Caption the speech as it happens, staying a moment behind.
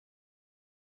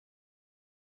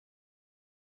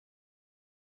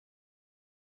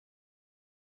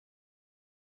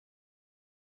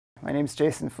My name is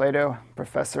Jason Flato,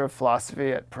 professor of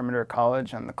philosophy at Perimeter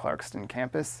College on the Clarkston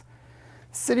campus.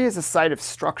 The city is a site of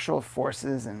structural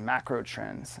forces and macro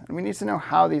trends, and we need to know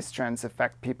how these trends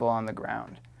affect people on the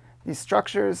ground. These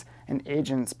structures and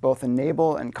agents both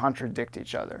enable and contradict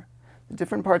each other. The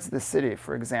different parts of the city,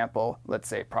 for example, let's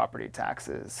say property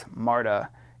taxes, MARTA,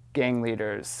 gang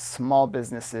leaders, small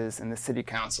businesses, and the city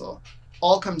council,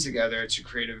 all come together to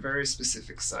create a very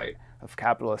specific site of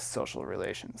capitalist social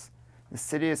relations. The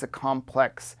city is a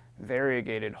complex,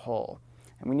 variegated whole,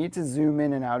 and we need to zoom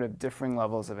in and out of differing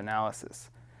levels of analysis.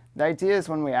 The idea is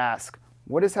when we ask,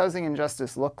 what does housing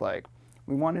injustice look like?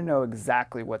 We want to know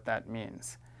exactly what that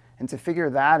means. And to figure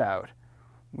that out,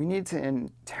 we need to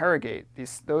interrogate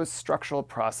those structural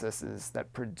processes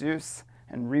that produce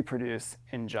and reproduce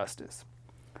injustice.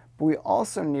 But we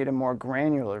also need a more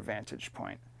granular vantage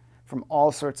point from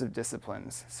all sorts of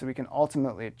disciplines so we can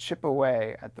ultimately chip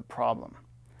away at the problem.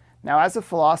 Now, as a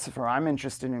philosopher, I'm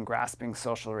interested in grasping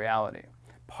social reality.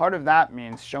 Part of that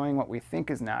means showing what we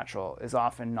think is natural is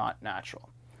often not natural.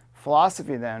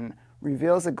 Philosophy, then,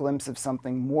 reveals a glimpse of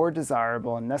something more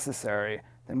desirable and necessary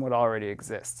than what already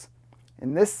exists.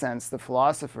 In this sense, the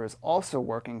philosopher is also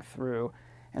working through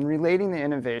and relating the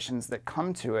innovations that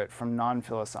come to it from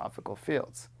non-philosophical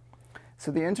fields. So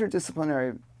the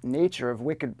interdisciplinary nature of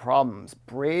wicked problems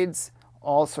braids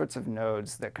all sorts of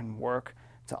nodes that can work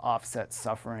to offset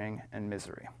suffering and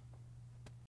misery.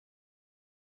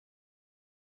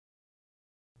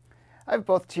 I have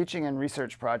both teaching and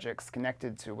research projects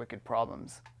connected to wicked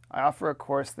problems. I offer a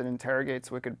course that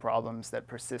interrogates wicked problems that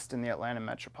persist in the Atlanta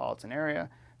metropolitan area,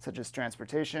 such as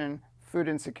transportation, food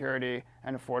insecurity,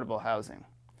 and affordable housing.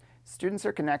 Students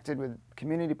are connected with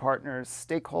community partners,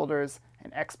 stakeholders,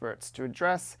 and experts to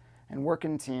address and work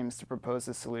in teams to propose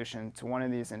a solution to one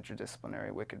of these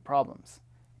interdisciplinary wicked problems.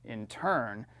 In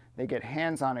turn, they get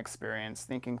hands-on experience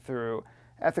thinking through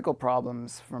ethical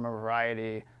problems from a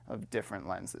variety of different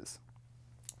lenses.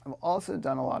 I've also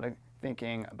done a lot of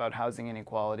thinking about housing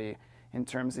inequality in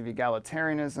terms of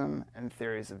egalitarianism and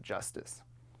theories of justice.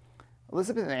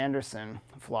 Elizabeth Anderson,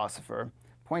 a philosopher,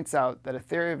 points out that a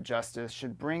theory of justice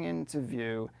should bring into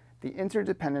view the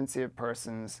interdependency of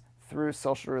persons through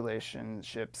social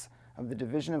relationships of the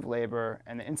division of labor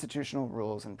and the institutional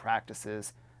rules and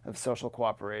practices of social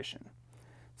cooperation.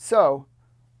 So,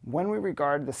 when we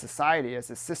regard the society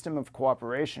as a system of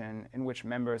cooperation in which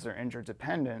members are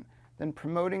interdependent, then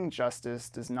promoting justice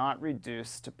does not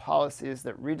reduce to policies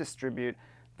that redistribute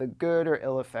the good or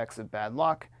ill effects of bad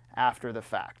luck after the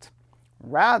fact.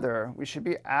 Rather, we should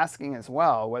be asking as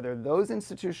well whether those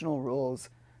institutional rules,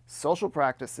 social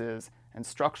practices, and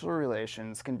structural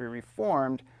relations can be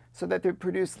reformed so that they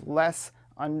produce less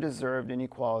undeserved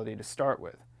inequality to start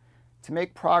with. To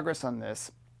make progress on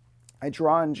this, I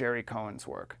draw on Jerry Cohen's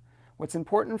work. What's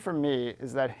important for me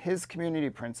is that his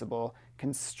community principle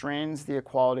constrains the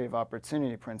equality of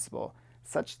opportunity principle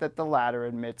such that the latter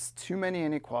admits too many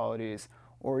inequalities,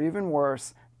 or even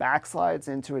worse, backslides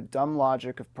into a dumb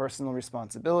logic of personal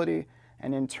responsibility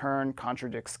and in turn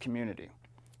contradicts community.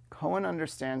 Cohen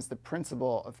understands the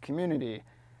principle of community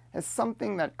as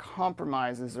something that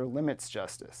compromises or limits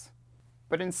justice.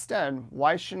 But instead,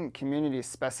 why shouldn't community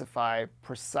specify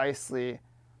precisely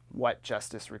what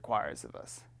justice requires of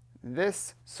us?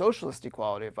 This socialist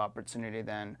equality of opportunity,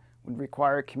 then, would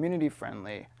require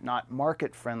community-friendly, not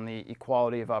market-friendly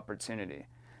equality of opportunity.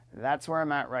 That's where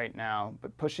I'm at right now,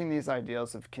 but pushing these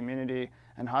ideals of community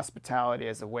and hospitality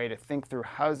as a way to think through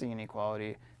housing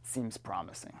inequality seems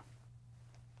promising.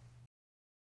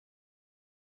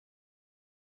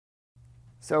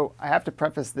 So I have to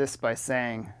preface this by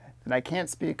saying that I can't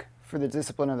speak for the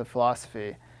discipline of the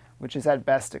philosophy, which is at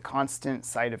best a constant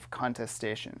site of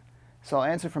contestation. So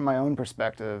I'll answer from my own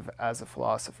perspective as a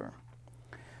philosopher.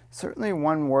 Certainly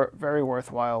one very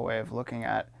worthwhile way of looking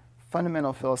at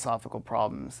fundamental philosophical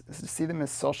problems is to see them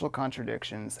as social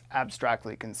contradictions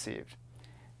abstractly conceived.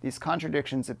 These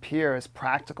contradictions appear as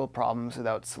practical problems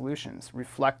without solutions,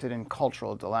 reflected in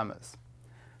cultural dilemmas.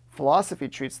 Philosophy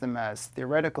treats them as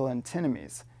theoretical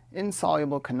antinomies,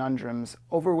 insoluble conundrums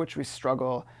over which we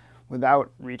struggle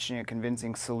without reaching a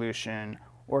convincing solution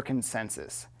or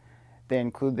consensus. They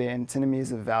include the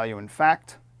antinomies of value and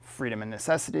fact, freedom and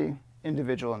necessity,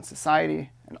 individual and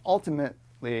society, and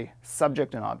ultimately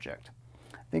subject and object.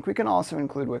 I think we can also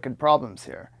include wicked problems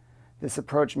here. This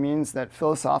approach means that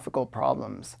philosophical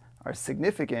problems are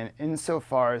significant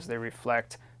insofar as they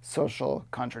reflect social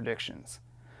contradictions.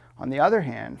 On the other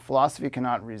hand, philosophy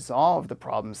cannot resolve the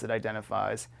problems it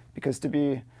identifies because, to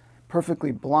be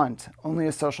perfectly blunt, only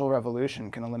a social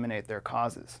revolution can eliminate their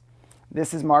causes.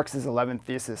 This is Marx's 11th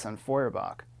thesis on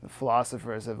Feuerbach. The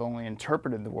philosophers have only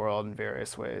interpreted the world in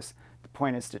various ways. The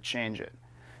point is to change it.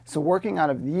 So working out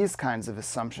of these kinds of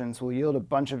assumptions will yield a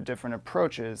bunch of different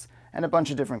approaches and a bunch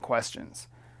of different questions.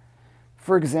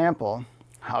 For example,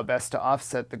 how best to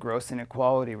offset the gross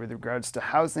inequality with regards to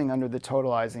housing under the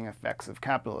totalizing effects of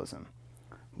capitalism?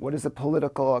 What does a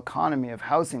political economy of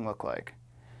housing look like?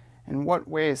 In what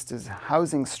ways does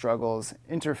housing struggles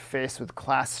interface with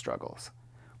class struggles?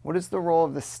 What is the role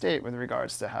of the state with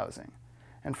regards to housing?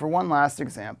 And for one last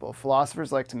example,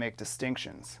 philosophers like to make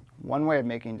distinctions. One way of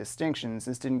making distinctions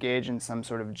is to engage in some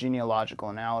sort of genealogical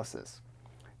analysis.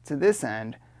 To this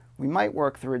end, we might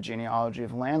work through a genealogy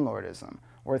of landlordism,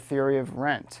 or a theory of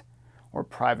rent, or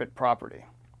private property.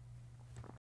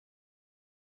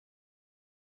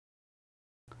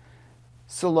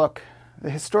 So look, the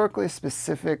historically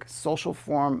specific social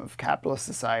form of capitalist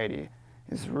society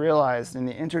is realized in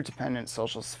the interdependent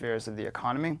social spheres of the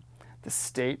economy, the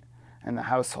state, and the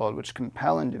household, which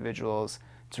compel individuals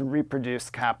to reproduce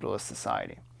capitalist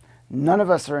society. None of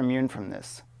us are immune from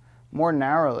this. More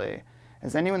narrowly,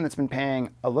 as anyone that's been paying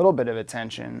a little bit of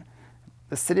attention,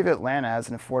 the city of Atlanta has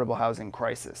an affordable housing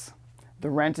crisis. The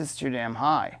rent is too damn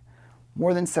high.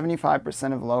 More than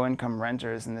 75% of low-income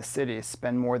renters in the city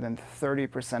spend more than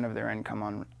 30% of their income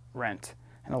on rent,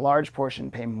 and a large portion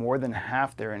pay more than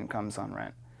half their incomes on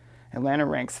rent. Atlanta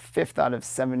ranks 5th out of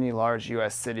 70 large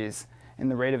U.S. cities in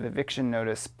the rate of eviction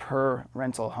notice per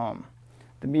rental home.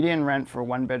 The median rent for a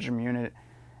one-bedroom unit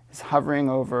is hovering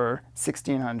over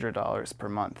 $1,600 per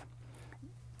month,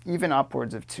 even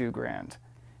upwards of $2,000.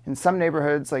 In some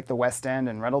neighborhoods like the West End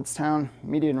and Reynoldstown,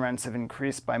 median rents have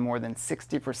increased by more than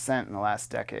 60% in the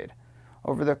last decade.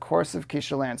 Over the course of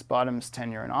Keisha Lance Bottom's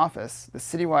tenure in office, the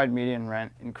citywide median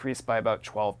rent increased by about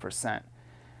 12%.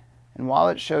 And while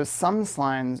it shows some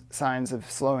signs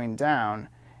of slowing down,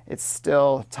 it's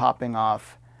still topping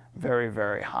off very,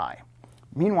 very high.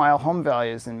 Meanwhile, home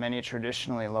values in many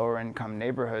traditionally lower-income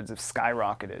neighborhoods have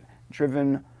skyrocketed,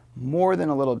 driven more than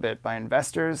a little bit by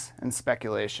investors and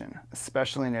speculation,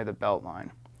 especially near the Beltline.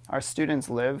 Our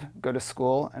students live, go to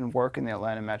school, and work in the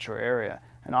Atlanta metro area,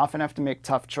 and often have to make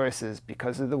tough choices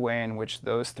because of the way in which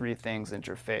those three things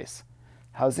interface.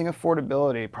 Housing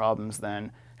affordability problems,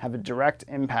 then, have a direct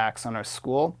impacts on our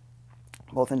school,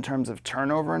 both in terms of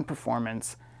turnover and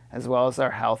performance, as well as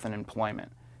our health and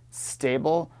employment.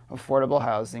 Stable, affordable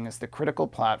housing is the critical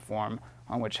platform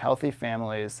on which healthy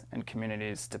families and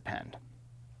communities depend.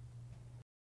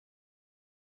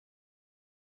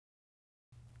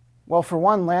 Well, for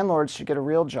one, landlords should get a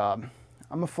real job.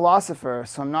 I'm a philosopher,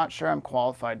 so I'm not sure I'm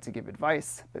qualified to give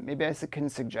advice, but maybe I can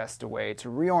suggest a way to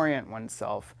reorient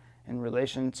oneself in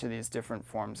relation to these different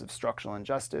forms of structural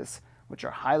injustice, which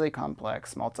are highly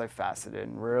complex, multifaceted,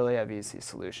 and rarely have easy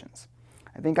solutions.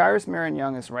 I think Iris Marion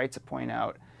Young is right to point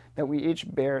out that we each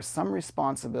bear some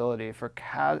responsibility for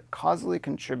causally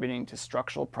contributing to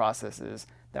structural processes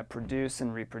that produce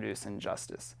and reproduce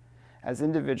injustice. As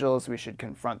individuals, we should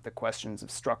confront the questions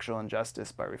of structural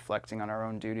injustice by reflecting on our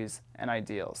own duties and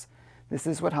ideals. This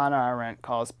is what Hannah Arendt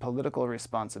calls political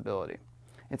responsibility.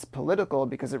 It's political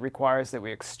because it requires that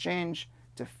we exchange,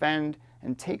 defend,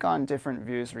 and take on different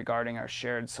views regarding our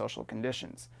shared social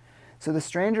conditions. So the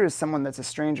stranger is someone that's a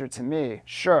stranger to me,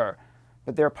 sure,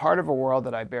 but they're part of a world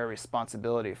that I bear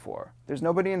responsibility for. There's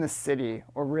nobody in the city,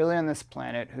 or really on this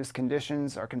planet, whose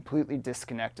conditions are completely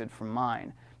disconnected from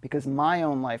mine, because my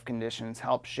own life conditions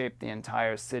help shape the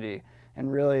entire city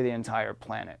and really the entire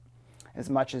planet, as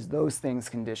much as those things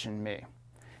condition me.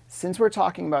 Since we're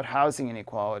talking about housing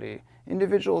inequality,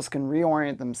 individuals can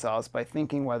reorient themselves by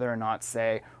thinking whether or not,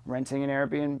 say, renting an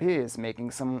Airbnb is making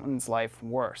someone's life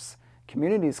worse.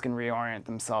 Communities can reorient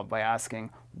themselves by asking,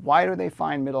 why do they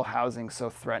find middle housing so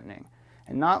threatening?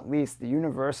 And not least, the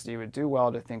university would do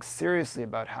well to think seriously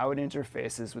about how it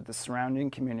interfaces with the surrounding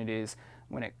communities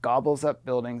when it gobbles up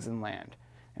buildings and land.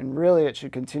 And really, it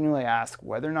should continually ask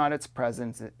whether or not its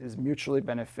presence is mutually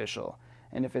beneficial,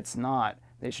 and if it's not,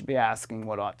 they should be asking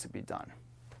what ought to be done.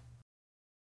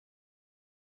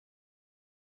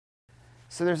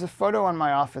 So there's a photo on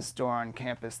my office door on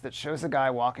campus that shows a guy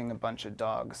walking a bunch of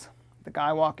dogs. The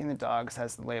guy walking the dogs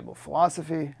has the label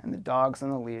philosophy, and the dogs on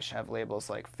the leash have labels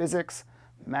like physics,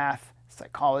 math,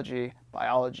 psychology,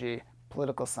 biology,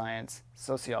 political science,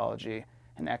 sociology,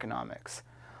 and economics.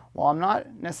 While I'm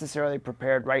not necessarily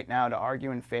prepared right now to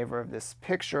argue in favor of this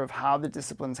picture of how the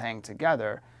disciplines hang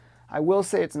together, I will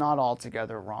say it's not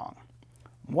altogether wrong.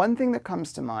 One thing that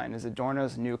comes to mind is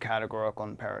Adorno's new categorical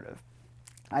imperative.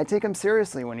 I take him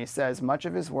seriously when he says much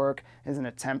of his work is an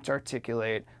attempt to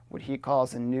articulate what he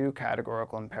calls a new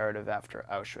categorical imperative after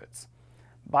Auschwitz.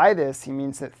 By this, he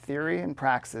means that theory and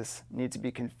praxis need to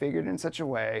be configured in such a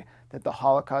way that the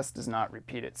Holocaust does not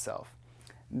repeat itself.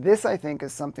 This, I think,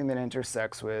 is something that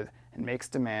intersects with and makes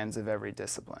demands of every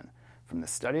discipline, from the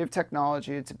study of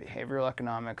technology to behavioral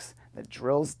economics that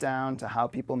drills down to how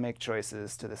people make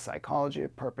choices, to the psychology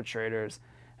of perpetrators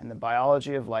and the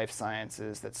biology of life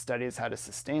sciences that studies how to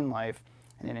sustain life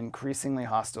in an increasingly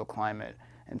hostile climate,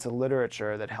 and to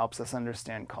literature that helps us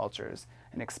understand cultures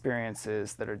and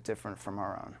experiences that are different from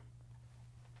our own.